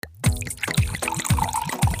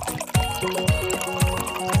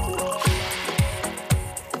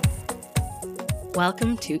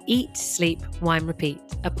Welcome to Eat, Sleep, Wine, Repeat,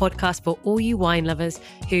 a podcast for all you wine lovers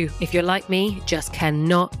who, if you're like me, just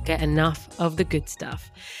cannot get enough of the good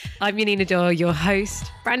stuff. I'm Yanina Dore, your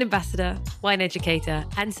host, brand ambassador, wine educator,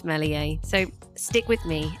 and sommelier. So stick with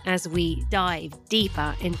me as we dive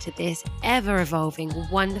deeper into this ever-evolving,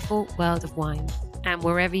 wonderful world of wine. And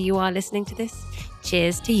wherever you are listening to this,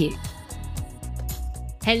 cheers to you.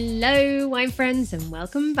 Hello, wine friends, and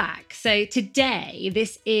welcome back. So today,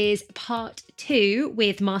 this is part 2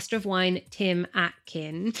 with Master of Wine, Tim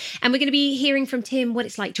Atkin. And we're going to be hearing from Tim what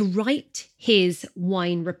it's like to write his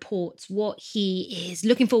wine reports, what he is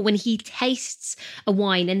looking for when he tastes a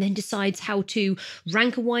wine and then decides how to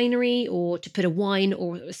rank a winery or to put a wine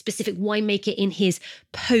or a specific winemaker in his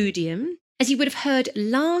podium. As you would have heard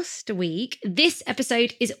last week, this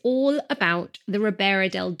episode is all about the Ribera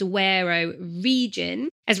del Duero region,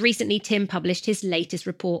 as recently Tim published his latest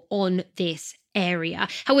report on this area.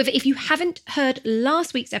 However, if you haven't heard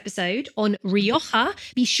last week's episode on Rioja,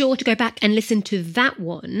 be sure to go back and listen to that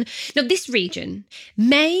one. Now, this region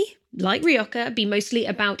may, like Rioja, be mostly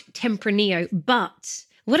about Tempranillo, but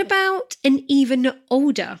what about an even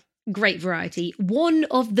older grape variety, one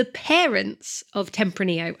of the parents of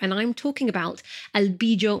Tempranillo, and I'm talking about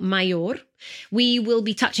Albillo Mayor. We will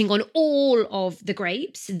be touching on all of the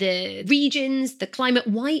grapes, the regions, the climate.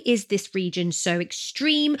 Why is this region so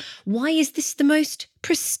extreme? Why is this the most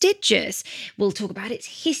prestigious? We'll talk about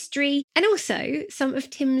its history and also some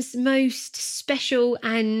of Tim's most special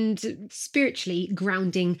and spiritually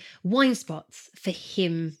grounding wine spots for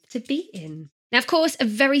him to be in. Now, of course, a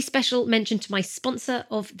very special mention to my sponsor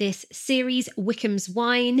of this series, Wickham's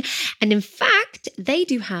Wine. And in fact, they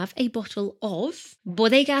do have a bottle of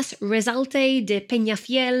Bodegas Resalte de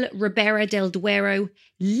Peñafiel Ribera del Duero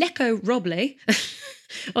Leco Roble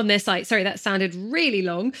on their site. Sorry, that sounded really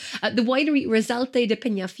long. The winery Resalte de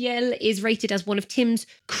Peñafiel is rated as one of Tim's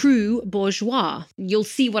Cru Bourgeois. You'll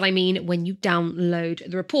see what I mean when you download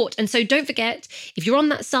the report. And so don't forget, if you're on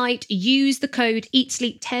that site, use the code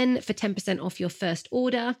EATSLEEP10 for 10% off your first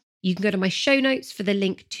order. You can go to my show notes for the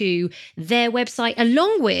link to their website,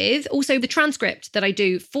 along with also the transcript that I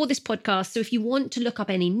do for this podcast. So if you want to look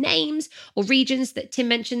up any names or regions that Tim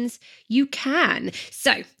mentions, you can.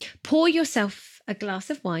 So pour yourself a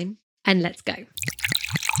glass of wine and let's go.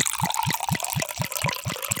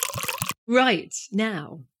 Right,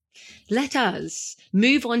 now, let us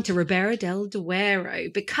move on to Ribera del Duero,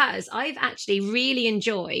 because I've actually really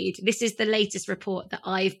enjoyed, this is the latest report that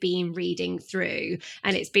I've been reading through,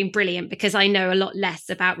 and it's been brilliant because I know a lot less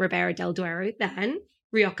about Ribera del Duero than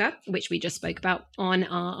Rioja, which we just spoke about on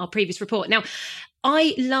our previous report. Now,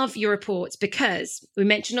 I love your reports because we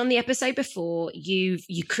mentioned on the episode before, you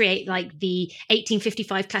create like the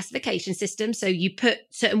 1855 classification system. So you put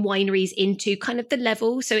certain wineries into kind of the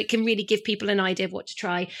level so it can really give people an idea of what to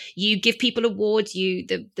try. You give people awards,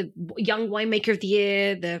 the young winemaker of the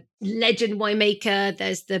year, the legend winemaker,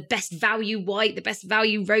 there's the best value white, the best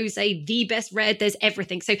value rosé, the best red, there's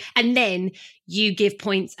everything. So, and then you give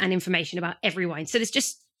points and information about every wine. So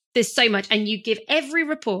there's so much. And you give every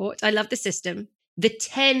report, I love the system, the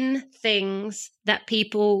 10 things that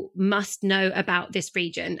people must know about this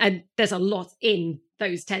region. And there's a lot in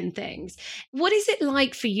those 10 things. What is it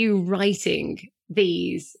like for you writing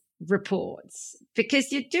these reports?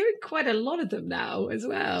 Because you're doing quite a lot of them now as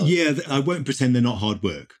well. Yeah, I won't pretend they're not hard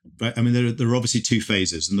work. Right? I mean, there are obviously 2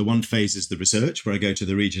 phases. And the one phase is the research, where I go to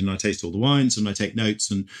the region and I taste all the wines and I take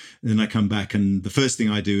notes. And then I come back and the first thing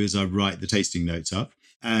I do is I write the tasting notes up.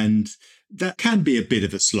 And that can be a bit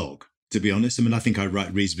of a slog, to be honest. I mean, I think I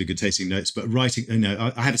write reasonably good tasting notes, but writing,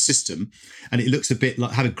 I have a system and it looks a bit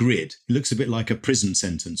like, I have a grid. It looks a bit like a prison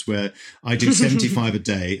sentence where I do 75 a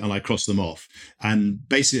day and I cross them off. And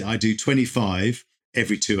basically I do 25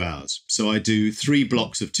 every 2 hours. So I do 3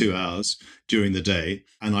 blocks of 2 hours during the day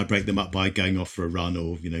and I break them up by going off for a run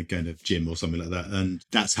or, going to the gym or something like that. And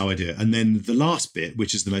that's how I do it. And then the last bit,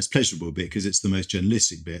 which is the most pleasurable bit because it's the most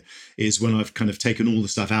journalistic bit, is when I've kind of taken all the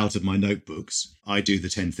stuff out of my notebooks, I do the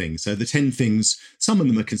 10 things. So the 10 things, some of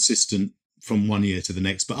them are consistent from one year to the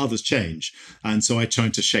next, but others change. And so I try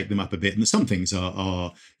to shake them up a bit. And some things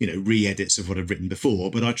are re-edits of what I've written before,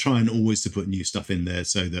 but I try and always to put new stuff in there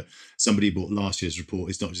so that somebody who bought last year's report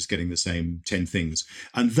is not just getting the same 10 things.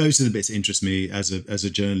 And those are the bits that interest me as a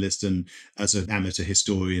journalist and as an amateur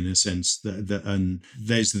historian in a sense, and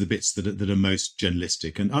those are the bits that are most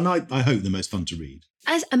journalistic and I hope the most fun to read.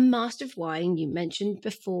 As a master of wine, you mentioned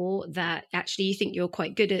before that actually you think you're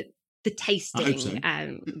quite good at the tasting. I hope so.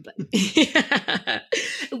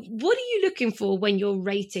 What are you looking for when you're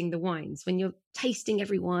rating the wines, when you're tasting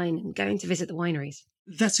every wine and going to visit the wineries?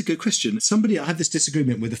 That's a good question. I had this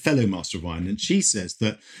disagreement with a fellow master of wine, and she says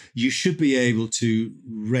that you should be able to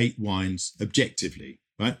rate wines objectively,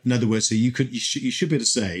 right? In other words, so you should be able to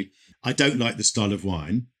say, I don't like the style of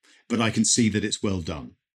wine, but I can see that it's well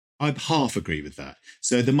done. I half agree with that.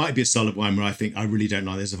 So there might be a style of wine where I think I really don't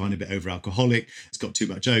like this. I find it a bit over-alcoholic. It's got too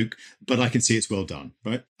much oak, but I can see it's well done,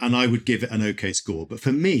 right? And I would give it an okay score. But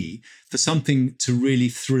for me, for something to really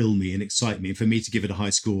thrill me and excite me, and for me to give it a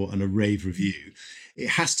high score and a rave review, it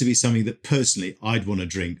has to be something that personally I'd want to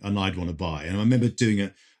drink and I'd want to buy. And I remember doing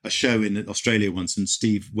a show in Australia once, and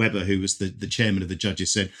Steve Webber, who was the chairman of the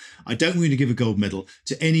judges, said, I don't want you to give a gold medal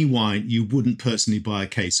to any wine you wouldn't personally buy a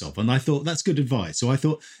case of. And I thought, that's good advice. So I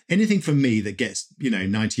thought anything from me that gets,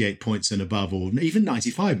 98 points and above, or even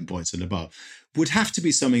 95 points and above, would have to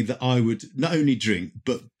be something that I would not only drink,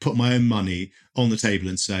 but put my own money on the table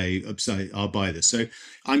and say, I'll buy this. So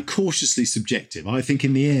I'm cautiously subjective. I think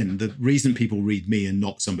in the end, the reason people read me and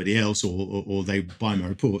not somebody else, or they buy my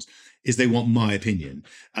reports, is they want my opinion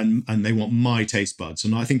and they want my taste buds.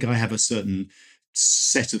 And I think I have a certain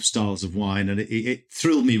set of styles of wine. And it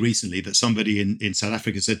thrilled me recently that somebody in South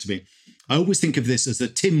Africa said to me, I always think of this as a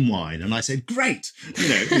Tim wine. And I said, great.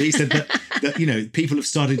 And he said that people have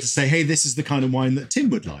started to say, hey, this is the kind of wine that Tim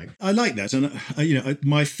would like. I like that. And,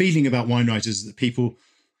 my feeling about wine writers is that people,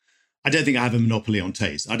 I don't think I have a monopoly on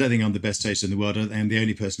taste. I don't think I'm the best taster in the world. I'm the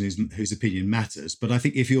only person whose opinion matters. But I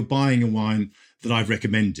think if you're buying a wine that I've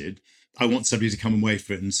recommended, I want somebody to come away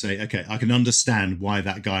from it and say, okay, I can understand why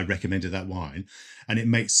that guy recommended that wine. And it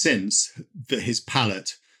makes sense that his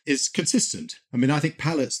palate is consistent. I mean, I think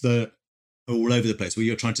palates that are all over the place, where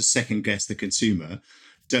you're trying to second guess the consumer,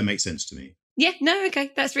 don't make sense to me. Yeah, no,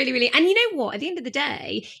 okay. That's really, really... And you know what? At the end of the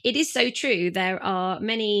day, it is so true. There are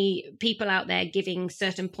many people out there giving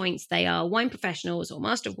certain points. They are wine professionals or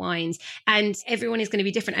master of wines, and everyone is going to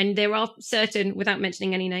be different. And there are certain, without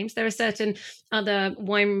mentioning any names, there are certain other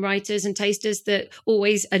wine writers and tasters that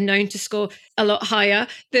always are known to score a lot higher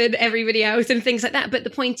than everybody else and things like that. But the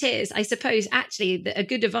point is, I suppose, actually, a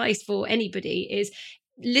good advice for anybody is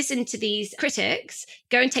listen to these critics,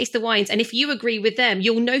 go and taste the wines. And if you agree with them,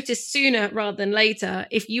 you'll notice sooner rather than later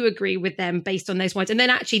if you agree with them based on those wines. And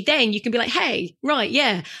then you can be like, hey, right,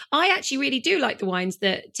 yeah, I actually really do like the wines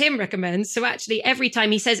that Tim recommends. So actually every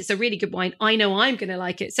time he says it's a really good wine, I know I'm going to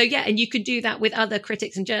like it. So yeah, and you could do that with other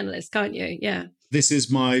critics and journalists, can't you? Yeah. This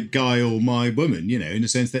is my guy or my woman, in a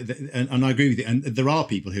sense that, and I agree with you. And there are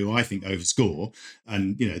people who I think overscore,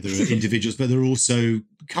 and, there are individuals, but there are also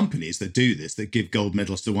companies that do this, that give gold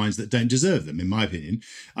medals to wines that don't deserve them, in my opinion.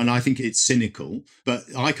 And I think it's cynical, but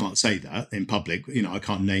I can't say that in public. I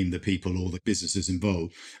can't name the people or the businesses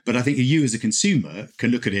involved. But I think you as a consumer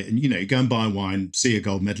can look at it and, go and buy a wine, see a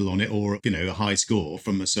gold medal on it, or, a high score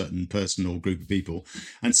from a certain person or group of people,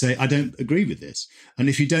 and say, I don't agree with this. And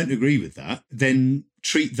if you don't agree with that, then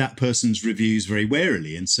treat that person's reviews very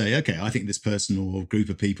warily and say, okay, I think this person or group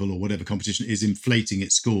of people or whatever competition is inflating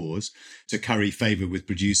its scores to curry favour with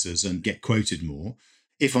producers and get quoted more.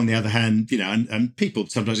 If, on the other hand, and people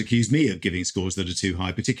sometimes accuse me of giving scores that are too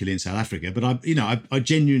high, particularly in South Africa, but I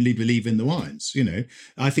genuinely believe in the wines.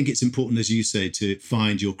 I think it's important, as you say, to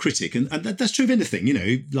find your critic, and that's true of anything.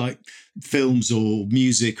 Like films or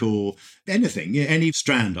music or anything, any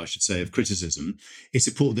strand, I should say, of criticism. It's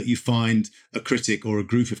important that you find a critic or a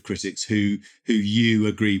group of critics who you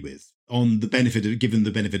agree with. Given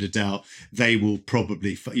the benefit of doubt, they will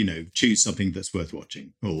probably, choose something that's worth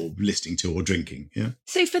watching or listening to or drinking. Yeah.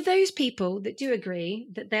 So for those people that do agree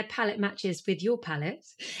that their palate matches with your palate,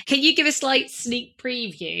 can you give a slight sneak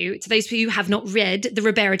preview to those who have not read the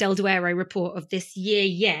Ribera del Duero report of this year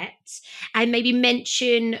yet, and maybe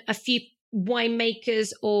mention a few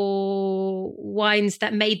winemakers or wines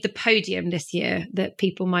that made the podium this year that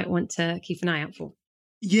people might want to keep an eye out for?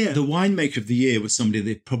 Yeah, the winemaker of the year was somebody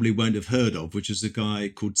they probably won't have heard of, which is a guy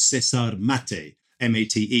called Cesar Mate,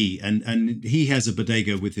 M-A-T-E. And he has a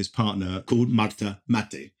bodega with his partner called Marta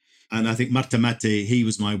Mate. And I think Marta Mate, he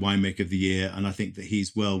was my winemaker of the year. And I think that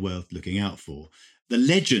he's well worth looking out for. The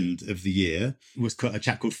legend of the year was a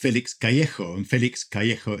chap called Felix Callejo. And Felix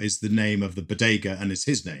Callejo is the name of the bodega and it's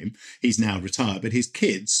his name. He's now retired, but his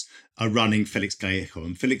kids are running Felix Callejo.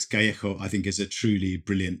 And Felix Callejo, I think, is a truly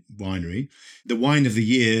brilliant winery. The wine of the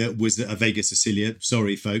year was a Vega Sicilia.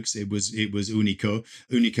 Sorry, folks, it was Unico.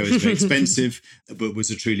 Unico is very expensive, but was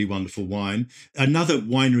a truly wonderful wine. Another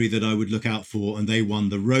winery that I would look out for, and they won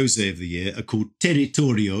the Rosé of the year, are called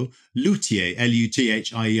Territorio Luthier,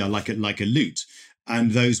 L-U-T-H-I-E-R, like a lute.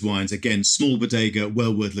 And those wines, again, small bodega,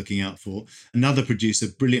 well worth looking out for. Another producer,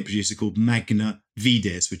 brilliant producer called Magna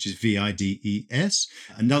Vides, which is Vides.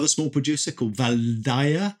 Another small producer called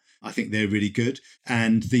Valdaya. I think they're really good.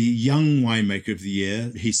 And the young winemaker of the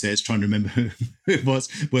year, he says, trying to remember who it was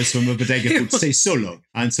from a bodega called Se Solo.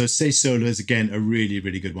 And so Se Solo is, again, a really,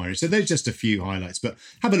 really good winery. So there's just a few highlights. But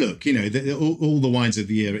have a look, all the wines of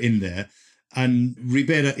the year are in there. And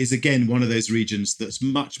Ribera is, again, one of those regions that's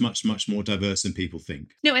much, much, much more diverse than people think.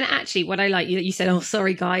 No, and actually what I like, you said, oh,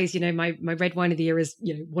 sorry, guys, my red wine of the year is,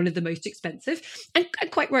 one of the most expensive, and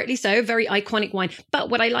quite rightly so, very iconic wine. But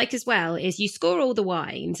what I like as well is you score all the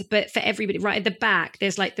wines, but for everybody, right at the back,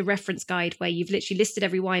 there's like the reference guide where you've literally listed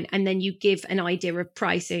every wine and then you give an idea of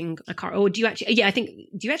pricing. I can't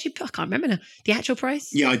remember now, the actual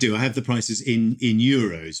price? Yeah, I do. I have the prices in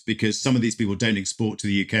euros because some of these people don't export to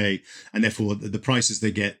the UK, and therefore the prices they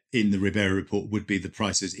get in the Ribera report would be the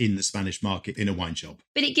prices in the Spanish market in a wine shop.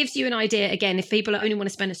 But it gives you an idea, again, if people only want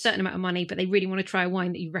to spend a certain amount of money, but they really want to try a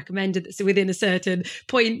wine that you recommended that's within a certain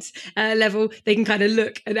point level, they can kind of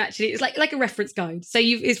look, and actually it's like a reference guide. So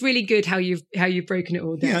it's really good how you've broken it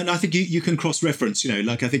all down. Yeah, and I think you can cross-reference,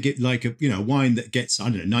 I think it a wine that gets,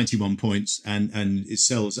 91 points and it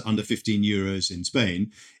sells under 15 euros in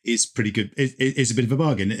Spain is pretty good. It's a bit of a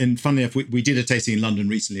bargain. And funnily enough, we did a tasting in London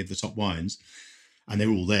recently of the top wines, and they're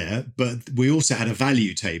all there. But we also had a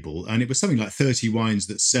value table, and it was something like 30 wines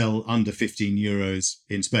that sell under 15 euros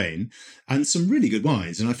in Spain, and some really good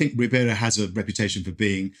wines. And I think Ribera has a reputation for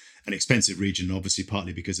being an expensive region, obviously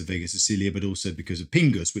partly because of Vega Sicilia, but also because of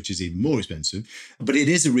Pingus, which is even more expensive. But it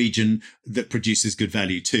is a region that produces good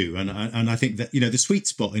value too. And I think that, the sweet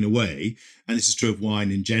spot in a way, and this is true of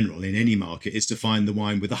wine in general, in any market, is to find the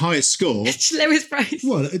wine with the highest score. Lowest price.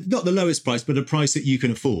 Well, not the lowest price, but a price that you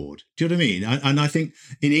can afford. Do you know what I mean? And I think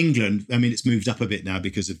in England, it's moved up a bit now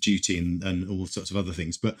because of duty and all sorts of other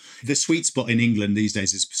things. But the sweet spot in England these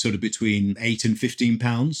days is sort of between £8 and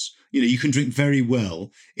 £15. You can drink very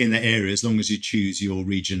well in that area as long as you choose your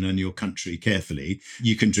region and your country carefully.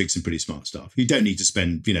 You can drink some pretty smart stuff. You don't need to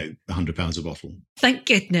spend, £100 a bottle. Thank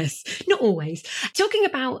goodness. Not always. Talking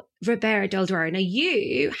about Ribera del Duero, now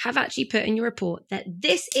you have actually put in your report that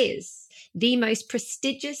this is the most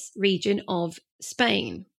prestigious region of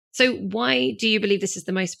Spain. So why do you believe this is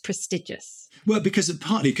the most prestigious? Well,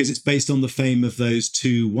 partly because it's based on the fame of those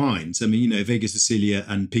two wines. Vega Sicilia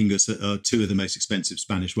and Pingus are two of the most expensive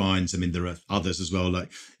Spanish wines. There are others as well,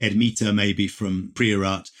 like Ermita, maybe from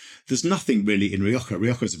Priorat. There's nothing really in Rioja.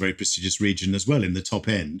 Rioja is a very prestigious region as well in the top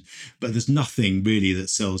end, but there's nothing really that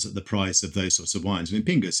sells at the price of those sorts of wines.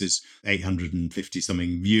 Pingus is 850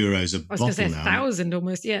 something euros a bottle now. I was going to say 1,000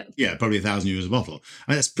 almost, yeah. Yeah, probably 1,000 euros a bottle.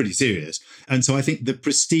 That's pretty serious. And so I think the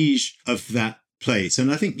prestige of that place,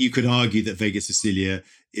 and I think you could argue that Vega Sicilia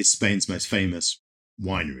is Spain's most famous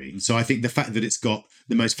winery. So I think the fact that it's got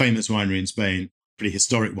the most famous winery in Spain, pretty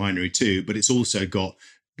historic winery too, but it's also got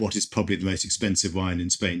what is probably the most expensive wine in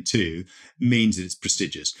Spain too, means that it's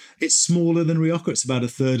prestigious. It's smaller than Rioja. It's about a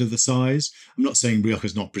third of the size. I'm not saying Rioja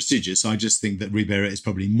is not prestigious. I just think that Ribera is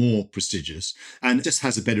probably more prestigious and it just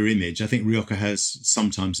has a better image. I think Rioja has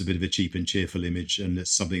sometimes a bit of a cheap and cheerful image, and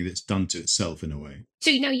it's something that's done to itself in a way. So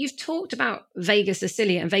now you've talked about Vega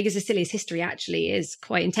Sicilia, and Vega Sicilia's history actually is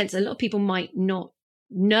quite intense. A lot of people might not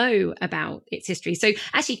know about its history. So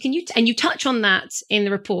actually, you touch on that in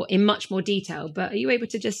the report in much more detail, but are you able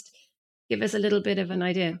to just give us a little bit of an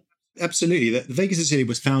idea? Absolutely. The Vega Sicilia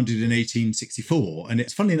was founded in 1864. And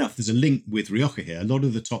it's funny enough, there's a link with Rioja here. A lot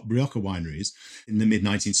of the top Rioja wineries in the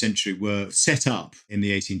mid-19th century were set up in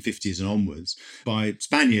the 1850s and onwards by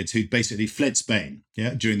Spaniards who basically fled Spain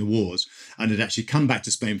during the wars and had actually come back to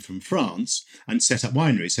Spain from France and set up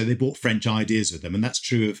wineries. So they brought French ideas with them. And that's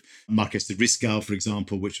true of Marqués de Riscal, for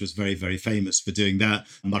example, which was very, very famous for doing that,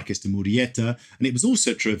 Marqués de Murrieta. And it was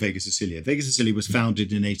also true of Vega Sicilia. Vega Sicilia was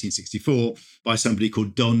founded in 1864 by somebody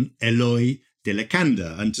called Don Eloy de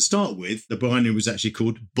Lacanda. And to start with, the winery was actually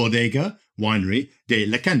called Bodega Winery de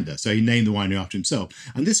Lacanda. So he named the winery after himself.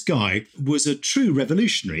 And this guy was a true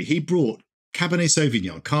revolutionary. He brought Cabernet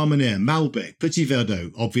Sauvignon, Carmenère, Malbec, Petit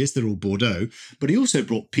Verdot, obvious, they're all Bordeaux, but he also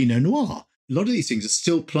brought Pinot Noir. A lot of these things are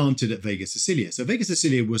still planted at Vega Sicilia. So Vega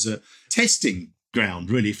Sicilia was a testing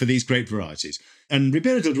ground, really, for these grape varieties. And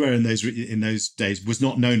Ribera del Duero in those days was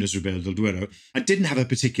not known as Ribera del Duero. It didn't have a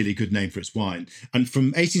particularly good name for its wine. And from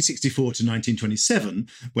 1864 to 1927,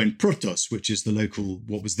 when Protos, which is the local,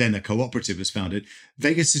 what was then a cooperative, was founded,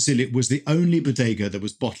 Vega Sicilia was the only bodega that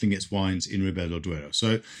was bottling its wines in Ribera del Duero.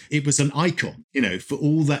 So it was an icon, for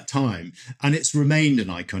all that time. And it's remained an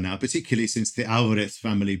icon now, particularly since the Alvarez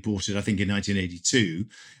family bought it, I think, in 1982.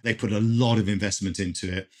 They put a lot of investment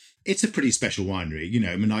into it. It's a pretty special winery.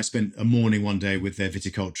 I mean, I spent a morning one day with their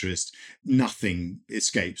viticulturist. Nothing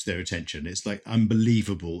escapes their attention. It's like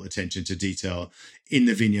unbelievable attention to detail in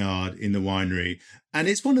the vineyard, in the winery. And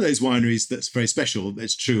it's one of those wineries that's very special.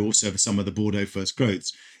 It's true also for some of the Bordeaux first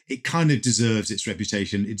growths. It kind of deserves its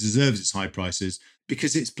reputation. It deserves its high prices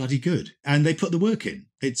because it's bloody good. And they put the work in.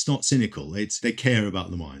 It's not cynical. They care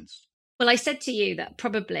about the wines. Well, I said to you that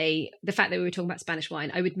probably the fact that we were talking about Spanish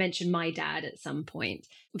wine, I would mention my dad at some point.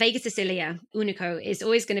 Vega Sicilia Unico is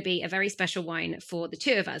always going to be a very special wine for the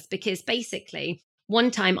two of us because basically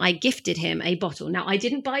one time I gifted him a bottle. Now, I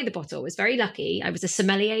didn't buy the bottle. I was very lucky. I was a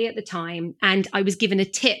sommelier at the time and I was given a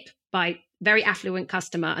tip by very affluent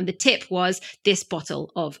customer. And the tip was this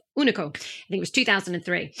bottle of Unico. I think it was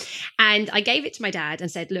 2003. And I gave it to my dad and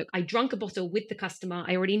said, look, I drank a bottle with the customer.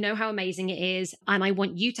 I already know how amazing it is. And I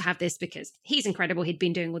want you to have this because he's incredible. He'd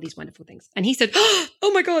been doing all these wonderful things. And he said,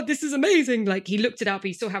 oh my God, this is amazing. Like he looked it up.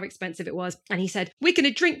 He saw how expensive it was. And he said, we're going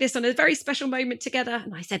to drink this on a very special moment together.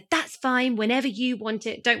 And I said, that's fine. Whenever you want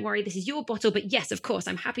it. Don't worry. This is your bottle. But yes, of course,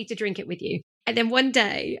 I'm happy to drink it with you. And then one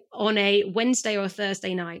day on a Wednesday or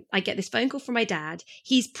Thursday night, I get this phone call from my dad.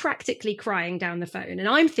 He's practically crying down the phone. And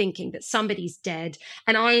I'm thinking that somebody's dead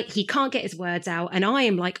and he can't get his words out. And I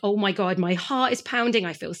am like, oh my God, my heart is pounding.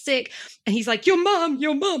 I feel sick. And he's like, your mum.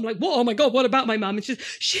 Like, what? Oh my God, what about my mum? And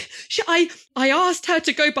I asked her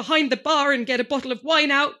to go behind the bar and get a bottle of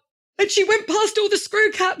wine out. And she went past all the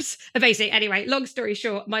screw caps. And basically, anyway, long story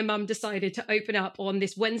short, my mum decided to open up on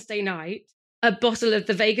this Wednesday night a bottle of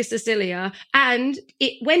the Vega Sicilia, and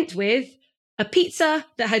it went with a pizza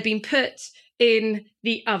that had been put in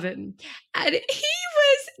the oven. And he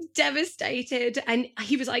was devastated. And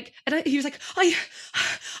he was like,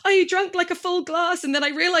 I drank like a full glass. And then I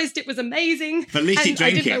realized it was amazing. But at least he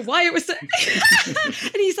drank it. I didn't know why it was so...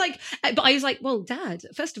 And he's like, but I was like, well, Dad,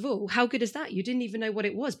 first of all, how good is that? You didn't even know what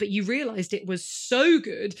it was, but you realized it was so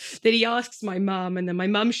good that he asks my mum, and then my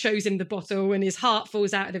mum shows him the bottle and his heart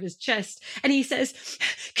falls out of his chest. And he says,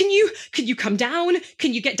 can you come down?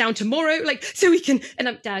 Can you get down tomorrow? Like, so we can, and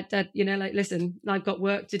I'm Dad, like, listen, I've got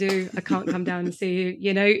work to do. I can't come down and see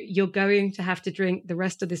you. You're going to have to drink the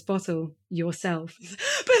rest of this bottle yourself.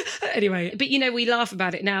 But anyway, we laugh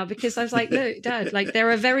about it now because I was like, look, Dad, like there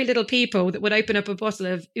are very little people that would open up a bottle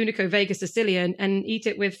of Unico Vega Sicilian and eat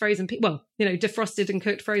it with frozen pizza. Well, defrosted and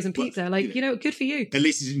cooked frozen pizza. Good for you. At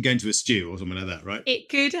least it didn't go into a stew or something like that, right? It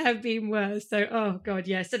could have been worse. So, oh God,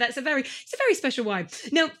 yeah. So it's a very special wine.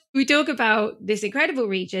 Now, we talk about this incredible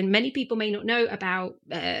region. Many people may not know about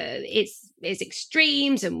its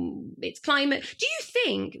extremes and its climate. Do you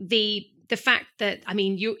think the fact that, I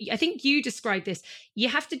think you described this, you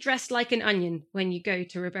have to dress like an onion when you go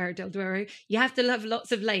to Ribera del Duero. You have to have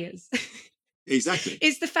lots of layers. Exactly.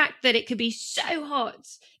 Is the fact that it could be so hot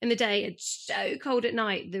in the day and so cold at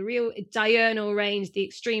night, the real diurnal range, the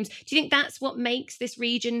extremes. Do you think that's what makes this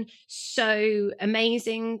region so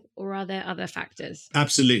amazing, or are there other factors?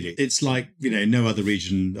 Absolutely. It's like, no other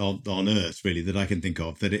region on Earth, really, that I can think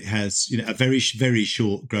of, that it has, a very, very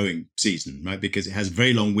short growing season, right? Because it has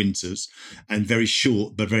very long winters and very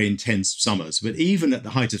short but very intense summers. But even at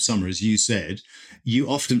the height of summer, as you said, you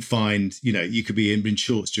often find, you could be in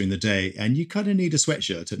shorts during the day and you kind of need a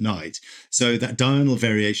sweatshirt at night. So that diurnal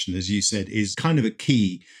variation, as you said, is kind of a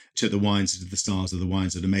key to the wines, to the styles of the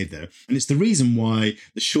wines that are made there. And it's the reason why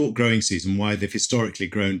the short growing season, why they've historically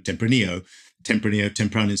grown Tempranillo.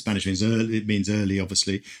 Temprano in Spanish means early, it means early,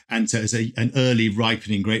 obviously. And so it's an early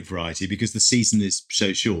ripening grape variety because the season is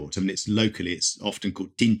so short. It's often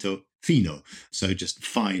called tinto fino, so just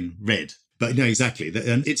fine red. But no, exactly.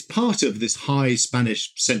 And it's part of this high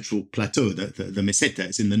Spanish central plateau, the Meseta.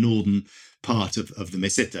 It's in the northern part of the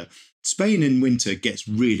Meseta. Spain in winter gets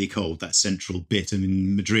really cold, that central bit.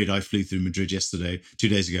 Madrid, I flew through Madrid 2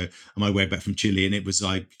 days ago, on my way back from Chile, and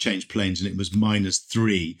I changed planes and it was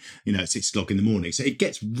 -3, at 6 o'clock in the morning. So it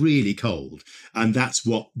gets really cold. And that's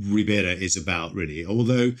what Ribera is about, really.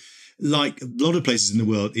 Although, like a lot of places in the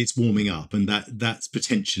world, it's warming up, and that's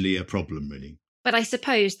potentially a problem, really. But I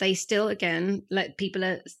suppose they still, again, let people,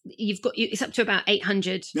 it's up to about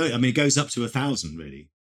 800. No, it goes up to 1,000, really.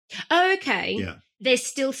 Oh, okay. Yeah. There's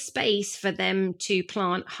still space for them to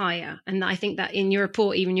plant higher. And I think that in your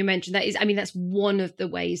report, even you mentioned that that's one of the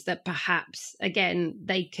ways that perhaps, again,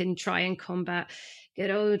 they can try and combat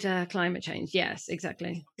good old climate change. Yes,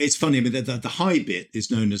 exactly. It's funny, the high bit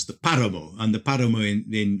is known as the paramo, and the paramo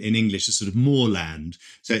in English is sort of moorland.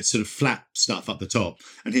 So it's sort of flat stuff up the top.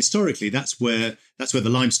 And historically, that's where the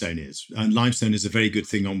limestone is. And limestone is a very good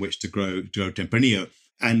thing on which to grow Tempranillo.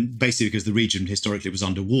 And basically because the region historically was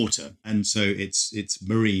underwater. And so it's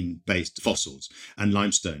marine-based fossils and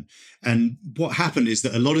limestone. And what happened is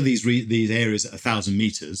that a lot of these areas at 1,000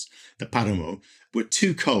 meters, the Paramo, were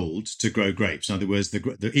too cold to grow grapes. In other words,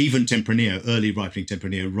 the even Tempranillo, early ripening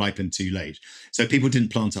Tempranillo, ripened too late. So people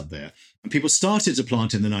didn't plant up there. And people started to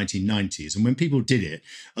plant in the 1990s. And when people did it,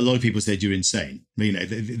 a lot of people said, you're insane.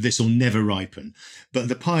 This will never ripen. But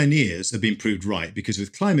the pioneers have been proved right, because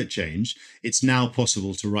with climate change, it's now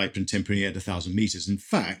possible to ripen Tempranillo at 1,000 meters. In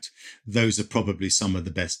fact, those are probably some of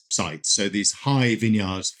the best sites. So these high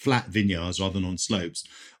vineyards, flat vineyards rather than on slopes,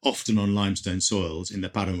 often on limestone soils in the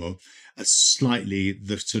Paramo, are slightly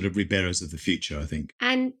the sort of Riberas of the future, I think.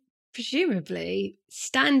 And presumably,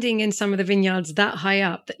 standing in some of the vineyards that high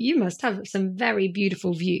up, that you must have some very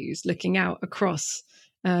beautiful views looking out across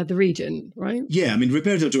the region, right? Yeah, I mean,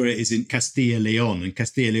 Ribera del Duero is in Castilla y León, and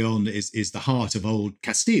Castilla y León is the heart of old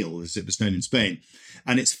Castile, as it was known in Spain.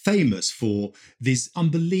 And it's famous for these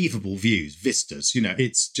unbelievable views, vistas.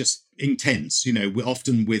 It's just intense,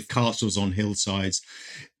 often with castles on hillsides.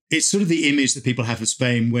 It's sort of the image that people have of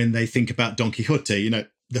Spain when they think about Don Quixote,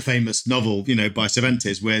 the famous novel, by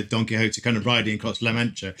Cervantes, where Don Quixote kind of riding across La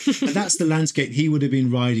Mancha. And that's the landscape he would have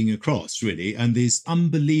been riding across, really. And these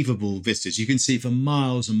unbelievable vistas you can see for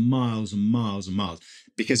miles and miles and miles and miles,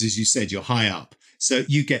 because, as you said, you're high up. So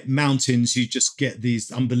you get mountains, you just get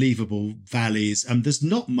these unbelievable valleys. And there's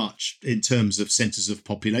not much in terms of centres of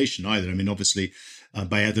population either. I mean, obviously,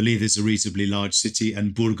 Valladolid is a reasonably large city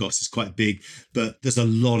and Burgos is quite big, but there's a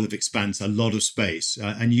lot of expanse, a lot of space.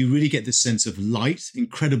 And you really get this sense of light,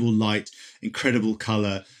 incredible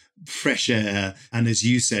colour, fresh air, and as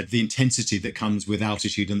you said, the intensity that comes with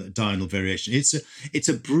altitude and the diurnal variation. It's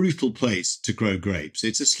a brutal place to grow grapes.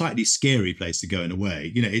 It's a slightly scary place to go in a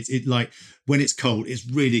way. It's like when it's cold, it's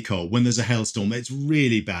really cold. When there's a hailstorm, it's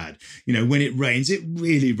really bad. When it rains, it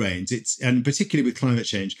really rains. And particularly with climate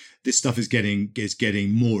change, this stuff is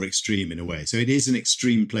getting more extreme in a way. So it is an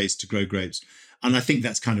extreme place to grow grapes, and I think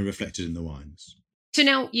that's kind of reflected in the wines. So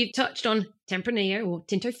now you've touched on Tempranillo or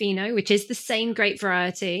Tinto Fino, which is the same grape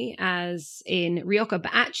variety as in Rioja,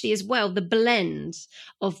 but actually as well, the blend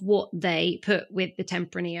of what they put with the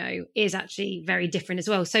Tempranillo is actually very different as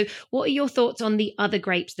well. So what are your thoughts on the other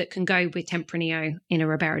grapes that can go with Tempranillo in a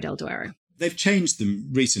Ribera del Duero? They've changed them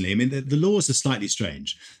recently. I mean, the laws are slightly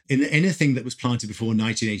strange. In anything that was planted before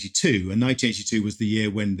 1982, and 1982 was the year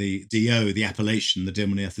when the DO, the appellation, the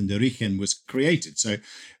Denominación de Origen, was created. So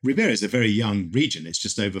Ribera is a very young region. It's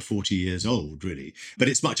just over 40 years old, really. But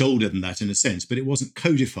it's much older than that in a sense. But it wasn't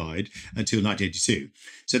codified until 1982.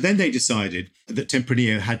 So then they decided that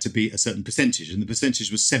Tempranillo had to be a certain percentage, and the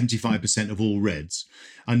percentage was 75% of all reds.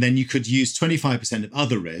 And then you could use 25% of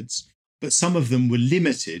other reds, but some of them were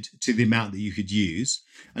limited to the amount that you could use,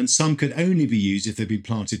 and some could only be used if they'd been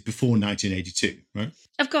planted before 1982, right?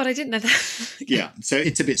 Oh, God, I didn't know that. Yeah, so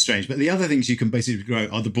it's a bit strange. But the other things you can basically grow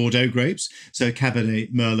are the Bordeaux grapes, so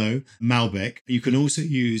Cabernet, Merlot, Malbec. You can also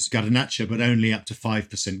use Garnacha, but only up to 5%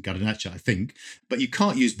 Garnacha, I think. But you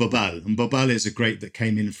can't use Bobal, and Bobal is a grape that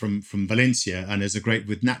came in from Valencia and is a grape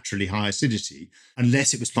with naturally high acidity,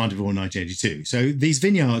 unless it was planted before 1982. So these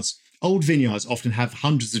vineyards... Old vineyards often have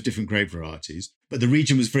hundreds of different grape varieties, but the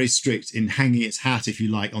region was very strict in hanging its hat, if you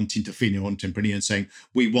like, on Tinto Fino, on Tempranillo, and saying,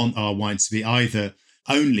 we want our wines to be either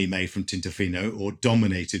only made from Tinto Fino or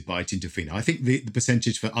dominated by Tinto Fino. I think the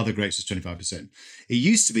percentage for other grapes was 25%. It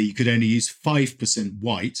used to be you could only use 5%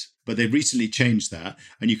 white, but they recently changed that,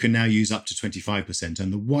 and you can now use up to 25%.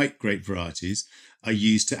 And the white grape varieties are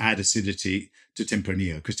used to add acidity to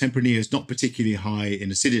Tempranillo, because Tempranillo is not particularly high in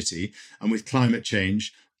acidity, and with climate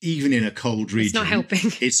change, even in a cold region,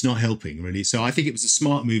 it's not helping, really. So I think it was a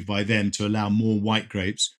smart move by them to allow more white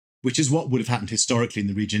grapes, which is what would have happened historically in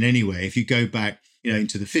the region anyway. If you go back,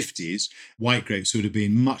 into the 50s, white grapes would have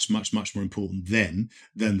been much, much, much more important then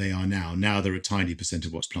than they are now. Now they're a tiny percent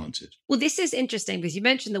of what's planted. Well, this is interesting because you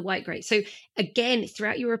mentioned the white grape. So again,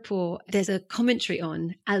 throughout your report, there's a commentary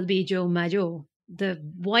on Albillo Mayor, the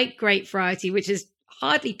white grape variety, which is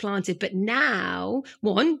hardly planted, but now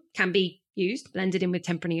one can be used, blended in with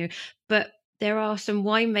Tempranillo, but there are some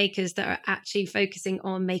winemakers that are actually focusing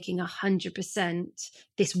on making 100%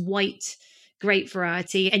 this white grape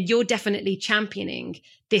variety, and you're definitely championing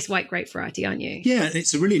this white grape variety, aren't you? Yeah,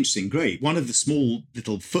 it's a really interesting grape. One of the small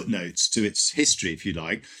little footnotes to its history, if you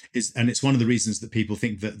like, is, and it's one of the reasons that people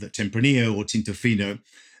think that Tempranillo or Tinto Fino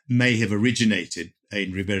may have originated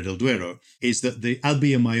in Ribera del Duero, is that the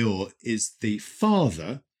Albillo Mayor is the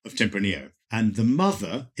father of Tempranillo. And the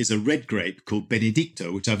mother is a red grape called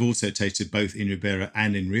Benedicto, which I've also tasted both in Ribera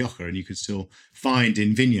and in Rioja, and you can still find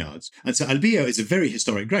in vineyards. And so Albio is a very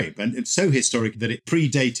historic grape, and it's so historic that it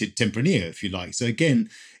predated Tempranillo, if you like. So again,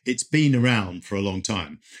 it's been around for a long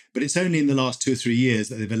time. But it's only in the last 2 or 3 years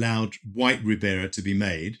that they've allowed white Ribera to be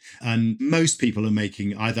made. And most people are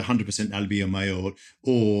making either 100% Albio Mayor,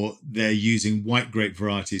 or they're using white grape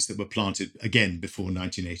varieties that were planted, again, before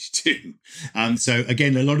 1982. So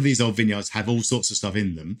again, a lot of these old vineyards have all sorts of stuff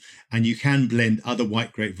in them. And you can blend other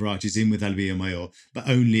white grape varieties in with Albio Mayor, but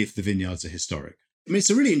only if the vineyards are historic. I mean, it's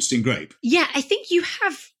a really interesting grape. Yeah, I think you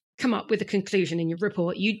have come up with a conclusion in your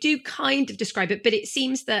report. You do kind of describe it, but it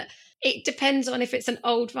seems that it depends on if it's an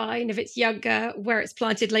old vine, if it's younger, where it's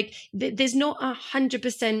planted. Like there's not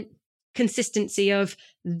 100% consistency of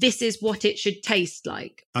this is what it should taste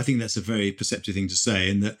like. I think that's a very perceptive thing to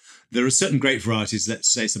say, in that there are certain grape varieties,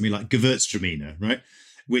 let's say something like Gewürztraminer, right?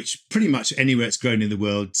 Which pretty much anywhere it's grown in the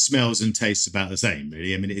world smells and tastes about the same,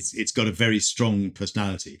 really. I mean, it's got a very strong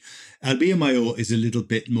personality. Albio Mayor is a little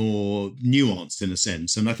bit more nuanced in a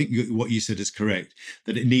sense. And I think what you said is correct,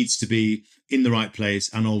 that it needs to be in the right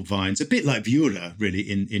place and old vines, a bit like Viura, really,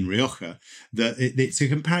 in Rioja, that it's a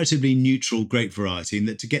comparatively neutral grape variety, and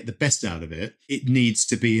that to get the best out of it, it needs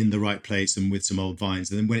to be in the right place and with some old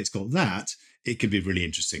vines. And then when it's got that, it could be really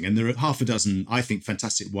interesting. And there are half a dozen, I think,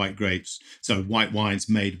 fantastic white grapes, so white wines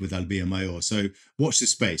made with Albio Mayor. So watch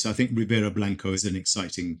this space. I think Ribera Blanco is an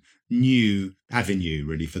exciting new avenue,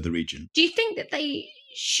 really, for the region. Do you think that they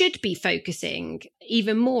should be focusing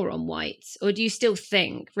even more on whites, or do you still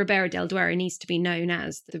think Ribera del Duero needs to be known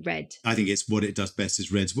as the red? I think it's what it does best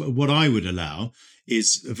is reds. What I would allow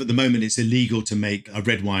is, at the moment, it's illegal to make a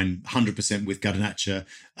red wine 100% with Garnacha.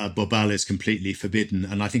 Bobal is completely forbidden.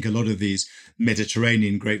 And I think a lot of these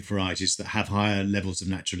Mediterranean grape varieties that have higher levels of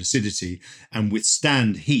natural acidity and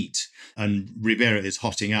withstand heat, and Ribera is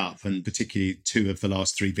hotting up, and particularly 2 of the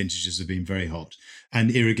last 3 vintages have been very hot.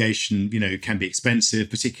 And irrigation, can be expensive,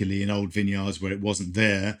 particularly in old vineyards where it wasn't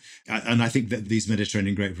there. And I think that these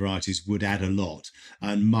Mediterranean grape varieties would add a lot.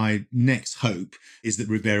 And my next hope is that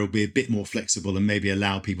Ribera will be a bit more flexible and maybe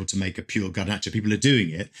allow people to make a pure Garnacha. People are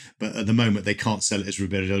doing it, but at the moment they can't sell it as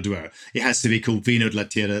Ribera del Duero. It has to be called Vino de la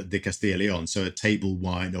Tierra de Castilla y León, so a table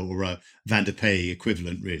wine or a Van de Pey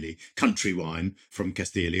equivalent, really, country wine from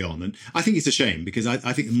Castilla y León. And I think it's a shame, because I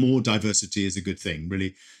think more diversity is a good thing,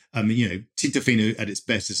 really. Tinto Fino at its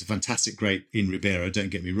best is a fantastic grape in Ribera,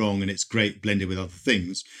 don't get me wrong, and it's great blended with other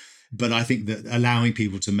things. But I think that allowing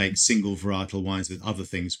people to make single varietal wines with other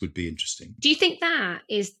things would be interesting. Do you think that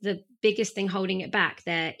is the biggest thing holding it back,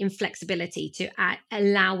 their inflexibility to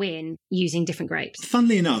allow in using different grapes?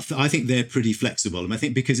 Funnily enough, I think they're pretty flexible. And I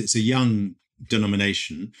think because it's a young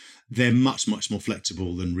denomination, they're much, much more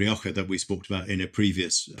flexible than Rioja that we spoke about in a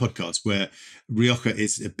previous podcast, where Rioja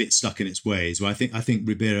is a bit stuck in its ways. Where I think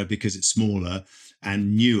Ribera, because it's smaller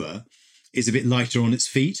and newer, is a bit lighter on its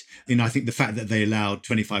feet. And I think the fact that they allowed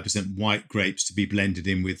 25% white grapes to be blended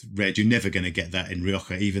in with red, you're never going to get that in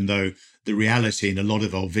Rioja, even though the reality in a lot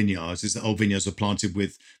of old vineyards is that old vineyards are planted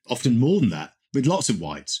with often more than that, with lots of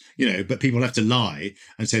whites, but people have to lie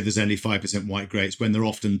and say there's only 5% white grapes when they're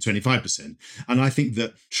often 25%. And I think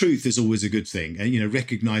that truth is always a good thing. And,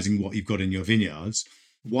 recognizing what you've got in your vineyards,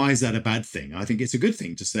 why is that a bad thing? I think it's a good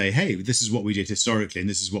thing to say, hey, this is what we did historically and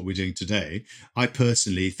this is what we're doing today. I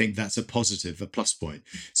personally think that's a positive, a plus point.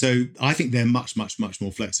 So I think they're much, much, much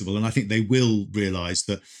more flexible. And I think they will realize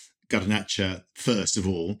that Garnacha first of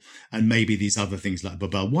all, and maybe these other things like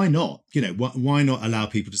Bobal. Why not? Why not allow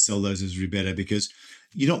people to sell those as Ribera? Because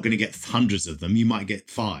you're not going to get hundreds of them. You might get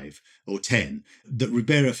 5 or 10. That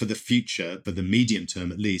Ribera for the future, for the medium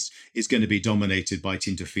term at least, is going to be dominated by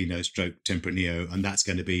Tinto Fino stroke Tempranillo, and that's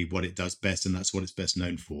going to be what it does best, and that's what it's best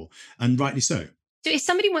known for, and rightly so. So if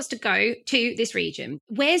somebody wants to go to this region,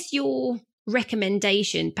 where's your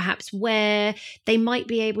recommendation, perhaps, where they might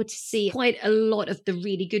be able to see quite a lot of the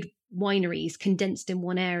really good wineries condensed in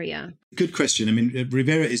one area? Good question. I mean,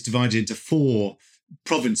 Ribera is divided into 4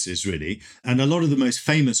 provinces, really, and a lot of the most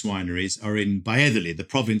famous wineries are in Valladolid, the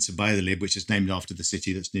province of Valladolid, which is named after the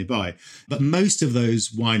city that's nearby. But most of those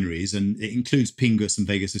wineries, and it includes Pingus and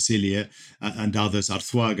Vega Sicilia and others,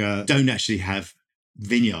 Arzuaga, don't actually have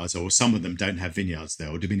vineyards, or some of them don't have vineyards there,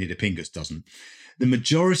 or Dominio de Pingus doesn't. The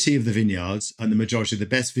majority of the vineyards and the majority of the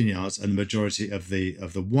best vineyards and the majority of the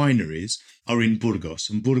wineries are in Burgos,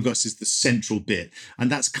 and Burgos is the central bit, and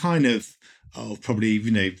that's kind of probably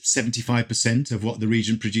 75% of what the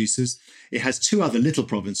region produces. It has 2 other little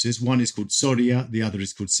provinces. One is called Soria, the other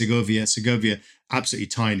is called Segovia. Segovia absolutely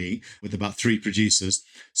tiny with about 3 producers.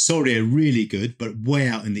 Soria, really good, but way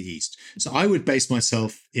out in the east. So I would base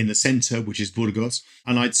myself in the centre, which is Burgos,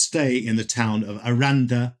 and I'd stay in the town of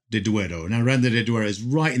Aranda de Duero. And Aranda de Duero is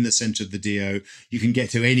right in the centre of the DO. You can get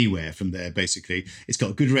to anywhere from there, basically. It's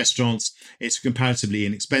got good restaurants. It's comparatively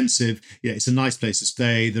inexpensive. Yeah, it's a nice place to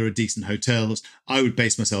stay. There are decent hotels. I would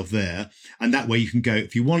base myself there. And that way you can go,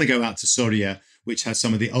 if you want to go out to Soria, which has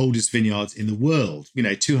some of the oldest vineyards in the world,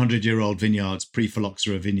 200-year-old vineyards,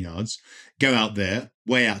 pre-phylloxera vineyards. Go out there,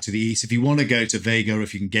 way out to the east. If you want to go to Vega,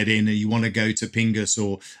 if you can get in, and you want to go to Pingas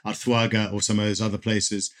or Arzuaga or some of those other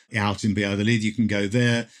places out in Valladolid, you can go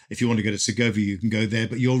there. If you want to go to Segovia, you can go there.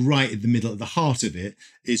 But you're right in the middle, the heart of it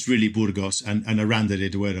is really Burgos, and Aranda de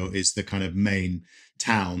Duero is the kind of main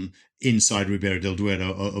town inside Ribera del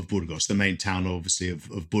Duero of Burgos. The main town, obviously,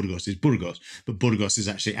 of Burgos is Burgos, but Burgos is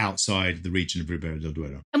actually outside the region of Ribera del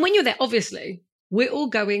Duero. And when you're there, obviously, we're all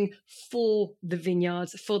going for the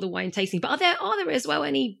vineyards, for the wine tasting. But are there as well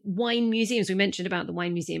any wine museums? We mentioned about the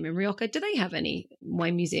wine museum in Rioja. Do they have any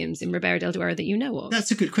wine museums in Ribera del Duero that you know of?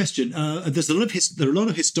 That's a good question. There's there are a lot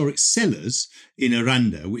of historic cellars in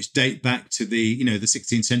Aranda which date back to the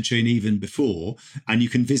 16th century and even before. And you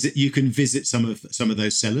can visit some of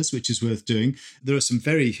those cellars, which is worth doing. There are some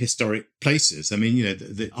very historic places. I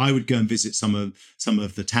mean, I would go and visit some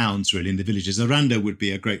of the towns really in the villages. Aranda would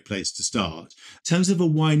be a great place to start. In terms of a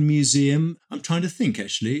wine museum, I'm trying to think,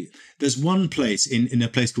 actually. There's one place in a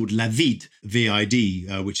place called La Vide, V-I-D,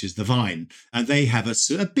 which is the vine. And they have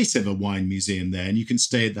a bit of a wine museum there, and you can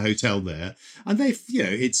stay at the hotel there. And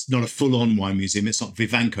it's not a full-on wine museum. It's not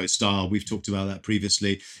Vivanco style. We've talked about that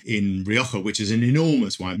previously in Rioja, which is an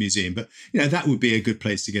enormous wine museum. But, that would be a good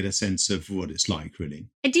place to get a sense of what it's like, really.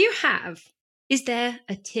 And is there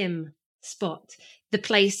a Tim spot? The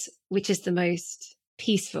place which is the most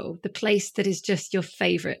peaceful, the place that is just your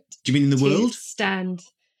favourite. Do you mean in the world? Stand.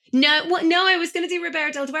 No, I was going to do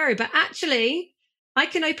Ribera del Duero, but actually I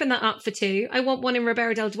can open that up for 2. I want one in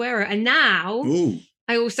Ribera del Duero, and now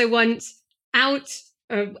I also want out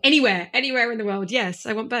anywhere in the world. Yes,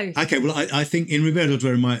 I want both. Okay, well, I think in Ribera del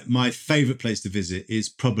Duero, my favourite place to visit is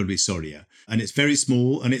probably Soria. And it's very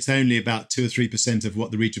small, and it's only about 2 or 3% of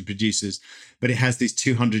what the region produces. But it has these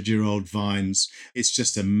 200-year-old vines. It's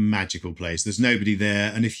just a magical place. There's nobody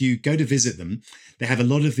there. And if you go to visit them, they have a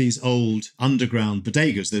lot of these old underground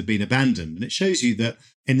bodegas that have been abandoned. And it shows you that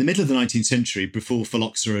in the middle of the 19th century, before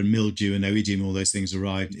phylloxera and mildew and oidium, all those things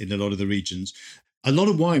arrived in a lot of the regions, a lot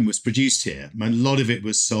of wine was produced here. A lot of it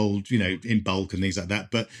was sold, in bulk and things like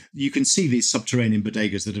that. But you can see these subterranean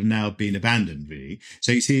bodegas that have now been abandoned, really.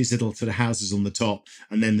 So you see these little sort of houses on the top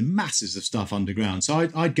and then the masses of stuff underground. So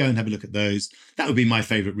I'd go and have a look at those. That would be my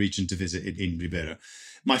favourite region to visit in Ribera.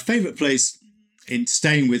 My favourite place in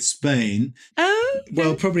staying with Spain,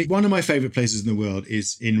 well, probably one of my favourite places in the world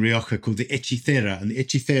is in Rioja called the Hechicera. And the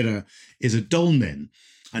Hechicera is a dolmen.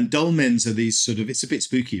 And dolmens are these it's a bit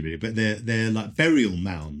spooky really, but they're like burial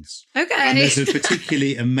mounds. Okay. And there's a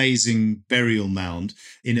particularly amazing burial mound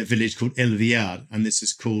in a village called El Villar, and this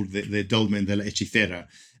is called the Dolmen de la Hechicera.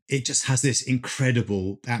 It just has this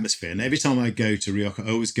incredible atmosphere. And every time I go to Rioja,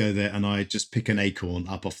 I always go there and I just pick an acorn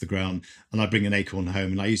up off the ground and I bring an acorn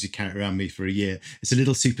home and I usually carry it around me for a year. It's a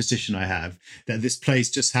little superstition I have that this place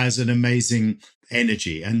just has an amazing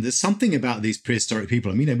energy. And there's something about these prehistoric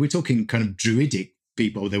people. We're talking kind of druidic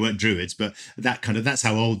people. They weren't druids, but that's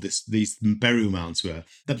how old these burial mounds were.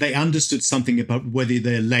 That they understood something about whether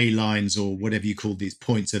they're ley lines or whatever you call these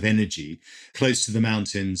points of energy close to the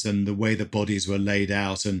mountains and the way the bodies were laid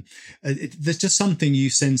out. And there's just something you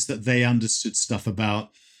sense that they understood stuff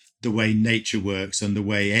about the way nature works and the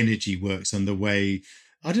way energy works and the way,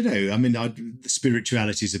 I don't know.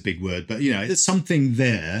 Spirituality is a big word, but there's something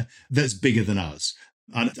there that's bigger than us.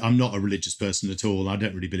 I'm not a religious person at all. I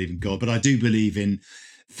don't really believe in God, but I do believe in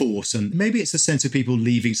force. And maybe it's a sense of people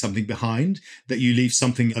leaving something behind, that you leave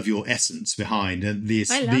something of your essence behind. And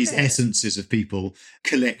these essences of people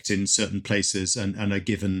collect in certain places and are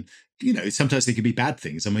given, sometimes they can be bad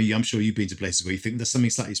things. I'm sure you've been to places where you think there's something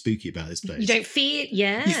slightly spooky about this place. You don't feel it,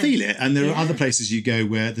 yeah. You feel it. And there are other places you go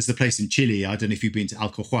where there's a place in Chile. I don't know if you've been to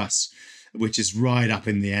Alcohuas, which is right up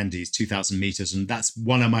in the Andes, 2,000 meters. And that's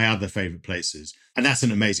one of my other favorite places. And that's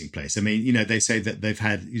an amazing place. They say that they've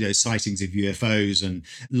had, sightings of UFOs and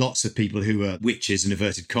lots of people who are witches in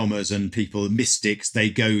inverted commas and people, mystics, they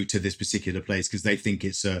go to this particular place because they think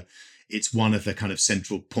it's one of the kind of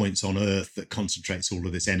central points on Earth that concentrates all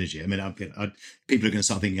of this energy. People are going to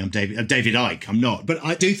start thinking I'm David Icke. I'm not. But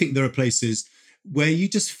I do think there are places where you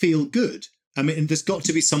just feel good. And there's got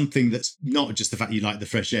to be something that's not just the fact you like the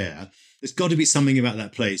fresh air, There's got to be something about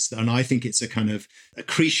that place. And I think it's a kind of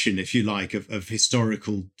accretion, if you like, of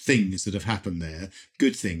historical things that have happened there,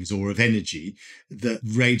 good things, or of energy that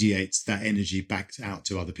radiates that energy back out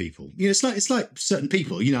to other people. It's like certain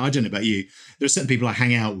people, I don't know about you. There are certain people I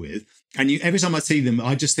hang out with, and every time I see them,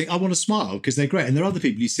 I just think I want to smile because they're great. And there are other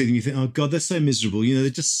people you see them, you think, oh God, they're so miserable.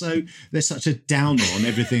 They're such a downer on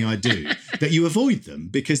everything I do that you avoid them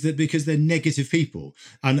because they're negative people.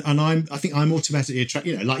 And I think I'm automatically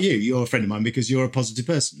attracted, like you're a friend of mine because you're a positive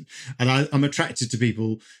person. And I'm attracted to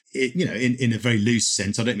people, in a very loose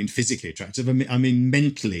sense. I don't mean physically attractive. I mean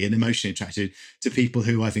mentally and emotionally attracted to people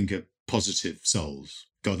who I think are positive souls.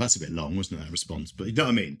 God, that's a bit long, wasn't it, that response? But you know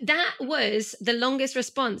what I mean? That was the longest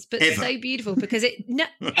response, but ever. So beautiful because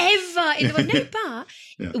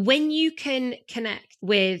when you can connect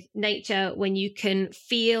with nature, when you can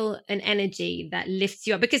feel an energy that lifts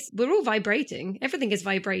you up, because we're all vibrating. Everything is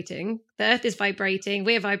vibrating. The earth is vibrating.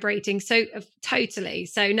 We're vibrating. So totally.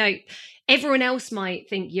 So no, everyone else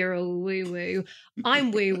might think you're all woo-woo.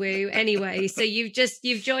 I'm woo-woo anyway. So you've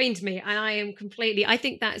joined me and I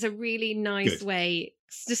think that's a really nice way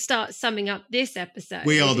to start summing up this episode.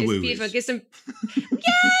 We are the woo-woos.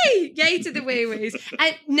 Yay to the woo-woos.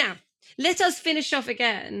 And now, let us finish off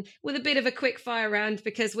again with a bit of a quick fire round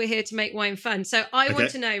because we're here to make wine fun. So I want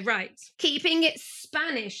to know, right, keeping it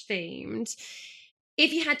Spanish themed,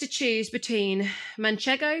 if you had to choose between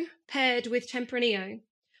Manchego paired with Tempranillo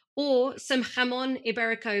or some jamón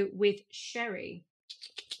ibérico with sherry,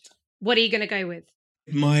 what are you going to go with?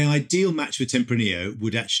 My ideal match with Tempranillo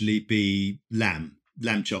would actually be lamb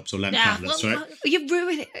chops or lamb cutlets, right? You're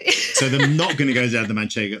ruining it. So I'm not going to go down the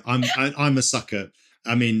Manchego. I'm a sucker.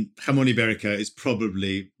 I mean, jamón ibérico is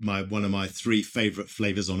probably one of my 3 favourite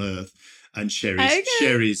flavours on earth, and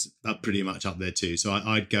sherry's are pretty much up there too. So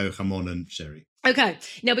I'd go jamón and sherry. Okay.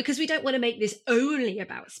 Now, because we don't want to make this only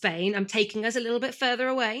about Spain, I'm taking us a little bit further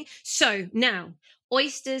away. So now,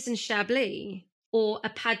 oysters and chablis or a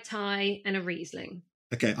pad thai and a Riesling?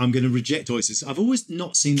 Okay, I'm going to reject oysters. I've always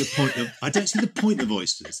not seen the point of. I don't see the point of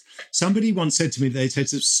oysters. Somebody once said to me they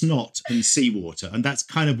taste of snot and seawater, and that's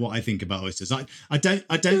kind of what I think about oysters. I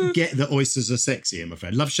don't get that oysters are sexy. I'm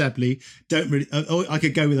afraid. Love Chablis. Don't really. I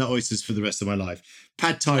could go without oysters for the rest of my life.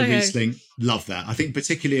 Pad Thai Riesling, love that. I think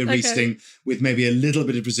particularly a Riesling with maybe a little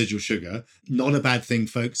bit of residual sugar. Not a bad thing,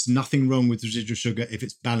 folks. Nothing wrong with residual sugar if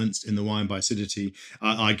it's balanced in the wine by acidity.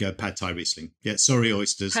 I'd go Pad Thai Riesling. Yeah, sorry,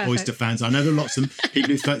 oysters. Perfect. Oyster fans. I know there are lots of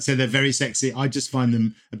people who say they're very sexy. I just find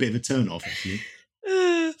them a bit of a turn off, actually.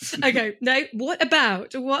 Okay, no. What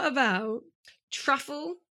about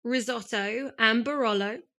truffle, risotto, and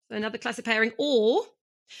Barolo? Another classic pairing, or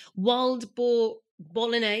wild boar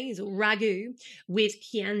bolognese or ragu with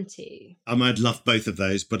Chianti. I'd love both of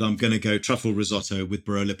those, but I'm going to go truffle risotto with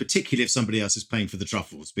Barolo, particularly if somebody else is paying for the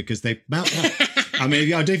truffles, because they mount up. I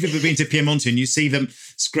mean, I don't know if you've ever been to Piemonte and you see them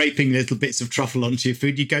scraping little bits of truffle onto your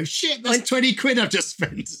food. You go, shit, that's 20 quid I've just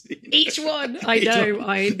spent. Each one. I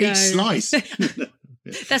know. Each slice.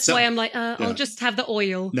 That's why I'm like, I'll just have the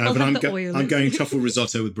oil. No, but I'm going truffle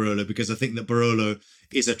risotto with Barolo because I think that Barolo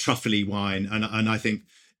is a truffly wine, and I think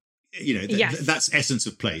that's essence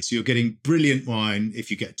of place. You're getting brilliant wine if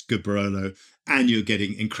you get good Barolo, and you're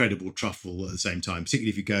getting incredible truffle at the same time, particularly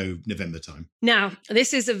if you go November time. Now,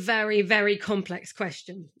 this is a very, very complex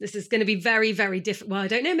question. This is going to be very, very difficult. Well, I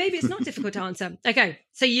don't know. Maybe it's not difficult to answer. Okay,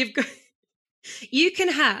 so you've got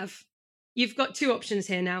 2 options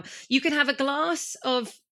here now. You can have a glass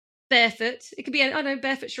of Barefoot. It could be,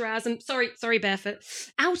 Barefoot Shiraz. I'm sorry, Barefoot.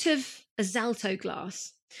 Out of a Zalto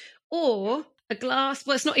glass. Or a glass,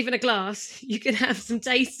 well, it's not even a glass. You can have some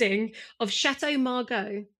tasting of Chateau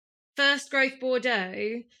Margaux, first growth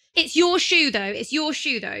Bordeaux. It's your shoe,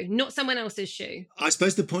 though, not someone else's shoe. I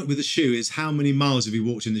suppose the point with the shoe is how many miles have you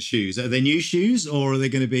walked in the shoes? Are they new shoes or are they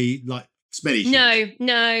going to be like smelly shoes?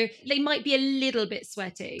 No. They might be a little bit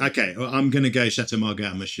sweaty. Okay, well, I'm going to go Chateau Margaux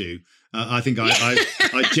on my shoe. I think I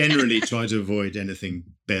generally try to avoid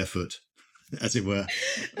anything barefoot, as it were.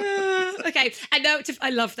 Okay, I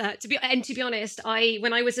love that. To be honest,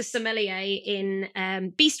 when I was a sommelier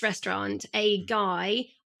in Beast Restaurant, a guy,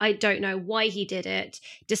 I don't know why he did it,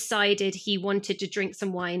 decided he wanted to drink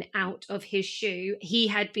some wine out of his shoe. He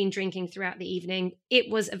had been drinking throughout the evening.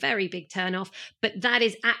 It was a very big turnoff, but that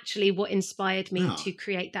is actually what inspired me to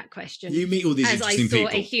create that question. You meet all these interesting people.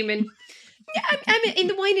 As I saw a human. Yeah, I mean, in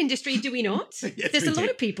the wine industry, do we not? Yes, There's a lot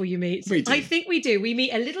of people you meet. I think we do. We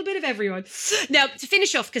meet a little bit of everyone. Now, to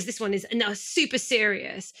finish off, because this one is super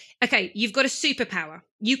serious. Okay, you've got a superpower.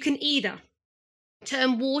 You can either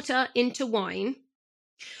turn water into wine,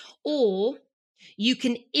 or you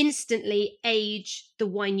can instantly age the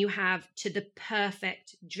wine you have to the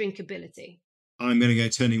perfect drinkability? I'm going to go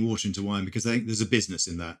turning water into wine because I think there's a business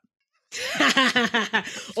in that.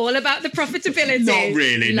 All about the profitability. Not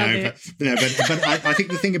really, Love no. it. But I think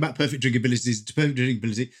the thing about perfect drinkability is perfect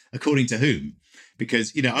drinkability according to whom?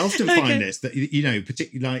 Because, I often find this, that,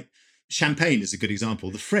 particularly like champagne is a good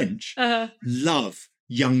example. The French love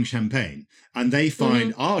young champagne, and they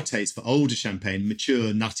find our taste for older champagne,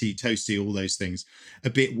 mature, nutty, toasty, all those things, a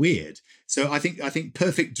bit weird. So I think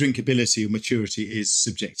perfect drinkability or maturity is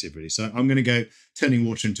subjective, really. So I'm going to go turning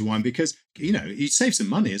water into wine because, you'd save some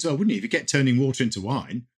money as well, wouldn't you? If you get turning water into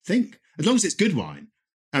wine, as long as it's good wine.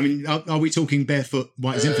 I mean, are we talking barefoot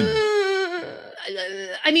white as infinite?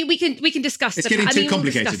 I mean, we can discuss. It's getting too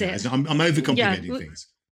complicated. I'm overcomplicating things.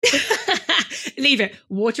 Leave it.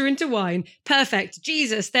 Water into wine. Perfect.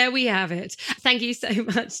 Jesus, there we have it. Thank you so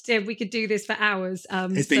much, Tim. We could do this for hours.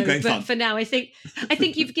 It's been great fun. But for now, I think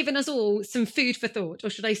you've given us all some food for thought, or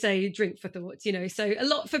should I say drink for thought, so a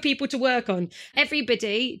lot for people to work on.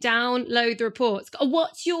 Everybody download the reports.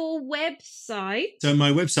 What's your website? So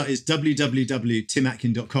my website is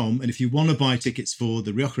www.timatkin.com. And if you want to buy tickets for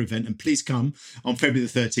the Rioja event, and please come on February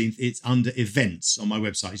the 13th, it's under events on my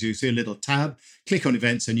website. So you see a little tab, click on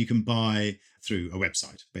events, and you can buy through a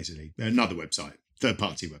website, basically, another website,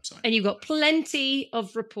 third-party website. And you've got plenty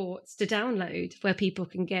of reports to download where people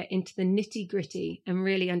can get into the nitty-gritty and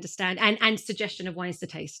really understand, and suggestion of wines to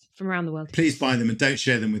taste from around the world. Please buy them and don't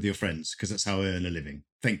share them with your friends, because that's how I earn a living.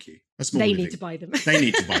 Thank you. They need to buy them. They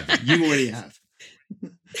need to buy them. You already have.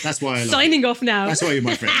 That's why I love Signing off now. That's why you're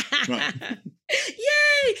my friend. Right.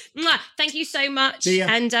 Yay! Mwah. Thank you so much. See ya.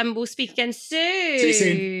 And we'll speak again soon. See you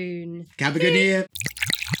soon. Have a good year.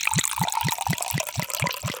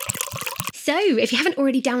 So if you haven't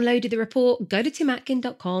already downloaded the report, go to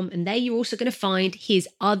timatkin.com, and there you're also going to find his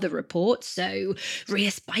other reports. So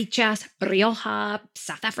Rías Baixas, Rioja,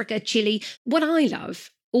 South Africa, Chile. What I love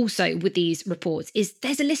also with these reports is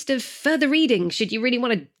there's a list of further reading should you really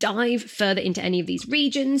want to dive further into any of these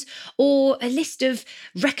regions, or a list of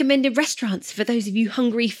recommended restaurants for those of you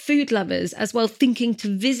hungry food lovers as well thinking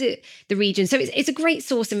to visit the region. So it's a great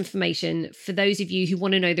source of information for those of you who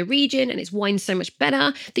want to know the region and its wine so much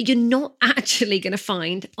better that you're not actually going to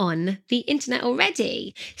find on the internet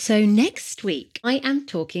already. So next week I am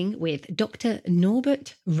talking with Dr.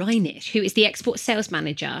 Norbert Reinisch, who is the export sales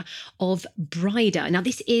manager of Brida. Now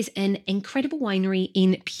this is an incredible winery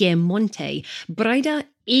in Piemonte. Brida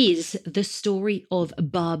is the story of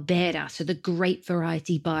Barbera, so the grape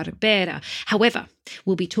variety Barbera. However,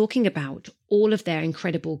 we'll be talking about all of their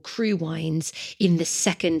incredible cru wines in the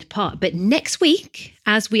second part. But next week,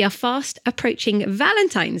 as we are fast approaching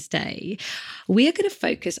Valentine's Day, we are going to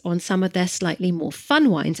focus on some of their slightly more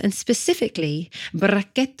fun wines, and specifically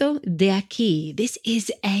Bracchetto d'Atkin. This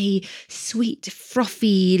is a sweet,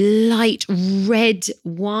 frothy, light red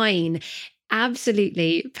wine.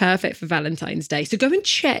 Absolutely perfect for Valentine's Day. So go and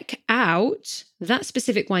check out that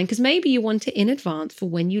specific wine, because maybe you want it in advance for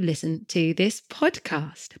when you listen to this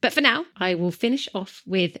podcast. But for now, I will finish off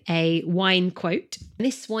with a wine quote.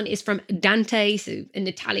 This one is from Dante, so an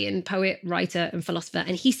Italian poet, writer, and philosopher.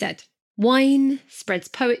 And he said, "Wine spreads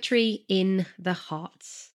poetry in the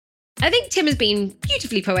hearts." I think Tim has been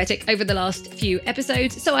beautifully poetic over the last few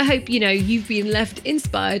episodes, so I hope, you've been left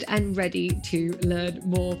inspired and ready to learn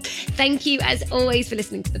more. Thank you, as always, for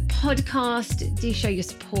listening to the podcast. Do show your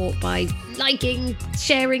support by liking,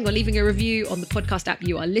 sharing, or leaving a review on the podcast app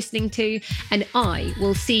you are listening to. And I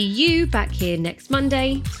will see you back here next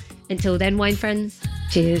Monday. Until then, wine friends,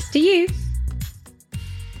 cheers to you.